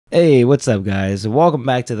Hey, what's up, guys? Welcome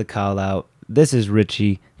back to the call out. This is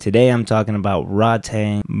Richie. Today I'm talking about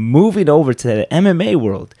Rodtang moving over to the MMA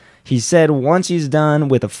world. He said once he's done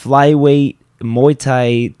with a flyweight Muay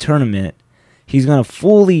Thai tournament, he's going to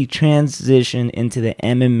fully transition into the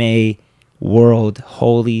MMA world.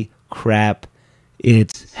 Holy crap,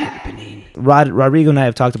 it's happening. Rodrigo and I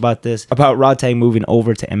have talked about this, about Rodtang moving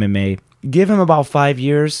over to MMA. Give him about 5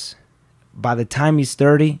 years. By the time he's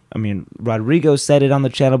 30, I mean, Rodrigo said it on the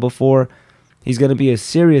channel before, he's going to be a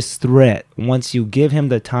serious threat once you give him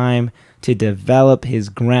the time to develop his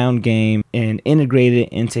ground game and integrate it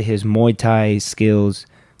into his Muay Thai skills.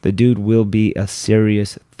 The dude will be a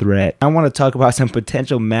serious threat. I want to talk about some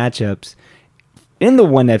potential matchups in the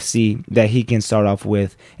 1FC that he can start off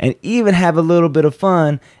with, and even have a little bit of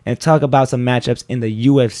fun and talk about some matchups in the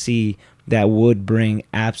UFC that would bring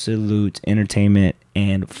absolute entertainment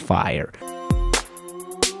and fire.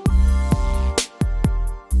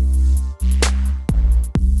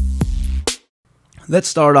 Let's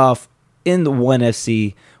start off in the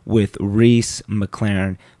 1FC with Rhys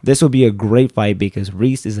McLaren. This will be a great fight because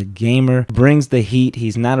Rhys is a gamer, brings the heat,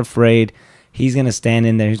 he's not afraid. He's going to stand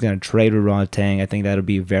in there, he's going to trade with Rodtang. I think that'll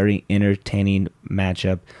be a very entertaining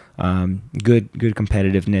matchup. Good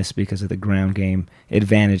competitiveness because of the ground game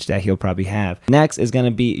advantage that he'll probably have. Next is going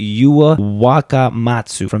to be Yuya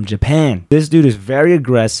Wakamatsu from Japan. This dude is very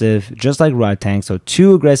aggressive, just like Rodtang. So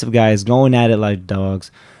two aggressive guys going at it like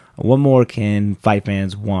dogs. What more can fight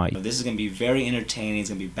fans want? This is going to be very entertaining. It's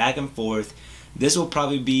going to be back and forth. This will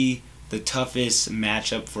probably be the toughest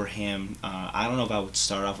matchup for him. I don't know if I would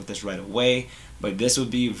start off with this right away, but this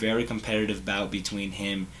would be a very competitive bout between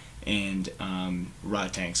him and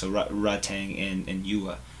Rodtang. So Rodtang and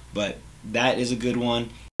Yuya. But that is a good one.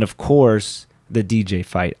 And of course, the DJ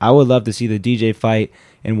fight. I would love to see the DJ fight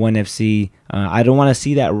in 1FC. I don't want to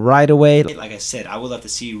see that right away. Like I said, I would love to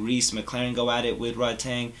see Rhys McLaren go at it with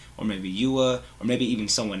Rodtang, or maybe Yuya, or maybe even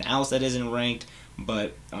someone else that isn't ranked.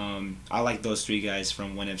 But I like those three guys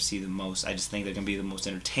from 1FC the most. I just think they're going to be the most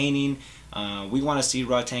entertaining. We want to see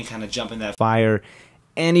Rodtang kind of jump in that fire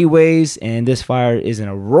anyways, and this fire isn't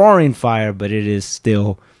a roaring fire, but it is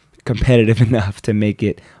still competitive enough to make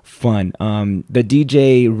it fun. The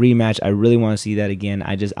DJ rematch, I really want to see that again.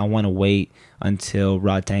 I want to wait until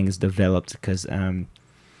Rodtang is developed because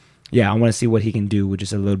yeah, I want to see what he can do with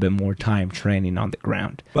just a little bit more time training on the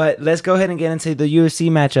ground. But let's go ahead and get into the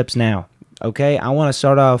UFC matchups now. Okay, I want to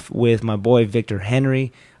start off with my boy Victor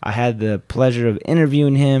Henry. I had the pleasure of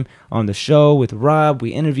interviewing him on the show with Rob. We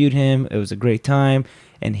interviewed him. It was a great time.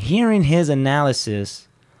 And hearing his analysis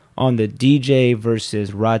on the DJ versus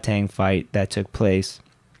Rodtang fight that took place,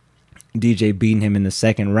 DJ beating him in the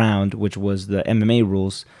second round, which was the MMA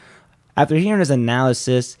rules. After hearing his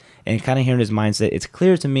analysis and kind of hearing his mindset, it's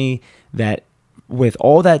clear to me that with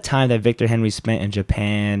all that time that Victor Henry spent in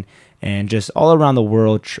Japan and just all around the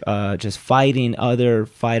world, just fighting other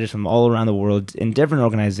fighters from all around the world in different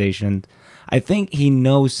organizations, I think he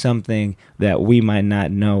knows something that we might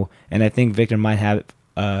not know. And I think Victor might have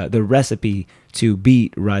the recipe to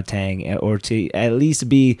beat Rodtang, or to at least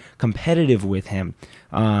be competitive with him.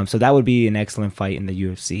 So that would be an excellent fight in the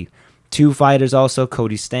UFC. Two fighters also,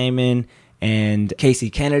 Cody Stamann and Casey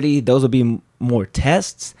Kennedy. Those will be more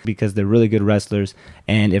tests because they're really good wrestlers.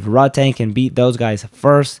 And if Rodtang can beat those guys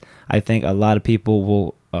first, I think a lot of people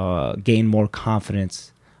will gain more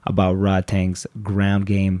confidence about Rodtang's ground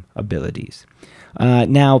game abilities.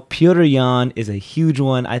 Now, Petr Yan is a huge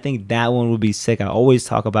one. I think that one would be sick. I always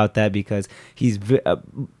talk about that because he's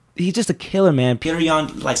just a killer, man. Petr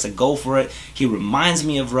Yan likes to go for it. He reminds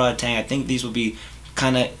me of Rodtang. I think these would be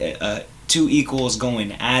kind of two equals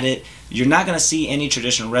going at it. You're not going to see any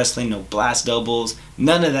traditional wrestling, no blast doubles,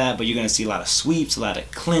 none of that, but you're going to see a lot of sweeps, a lot of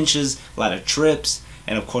clinches, a lot of trips,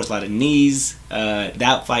 and of course a lot of knees.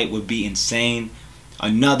 That fight would be insane.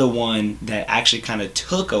 Another one that actually kind of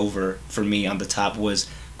took over for me on the top was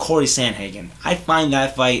Corey Sandhagen. I find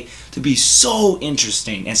that fight to be so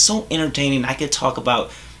interesting and so entertaining. I could talk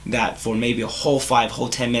about that for maybe a whole 5, whole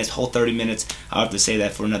 10 minutes, whole 30 minutes. I'll have to say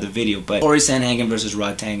that for another video. But Corey Sandhagen versus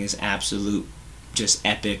Rodtang is absolute, just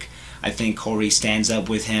epic. I think Corey stands up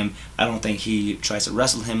with him. I don't think he tries to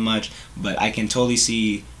wrestle him much, but I can totally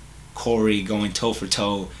see Corey going toe for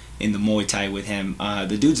toe in the Muay Thai with him.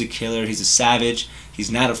 The dude's a killer. He's a savage. He's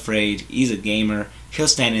not afraid. He's a gamer. He'll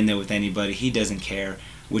stand in there with anybody. He doesn't care,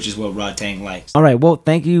 which is what Rodtang likes. All right, well,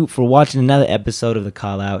 thank you for watching another episode of The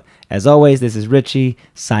Call Out. As always, this is Richie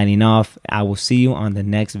signing off. I will see you on the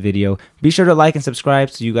next video. Be sure to like and subscribe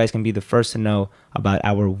so you guys can be the first to know about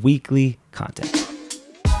our weekly content.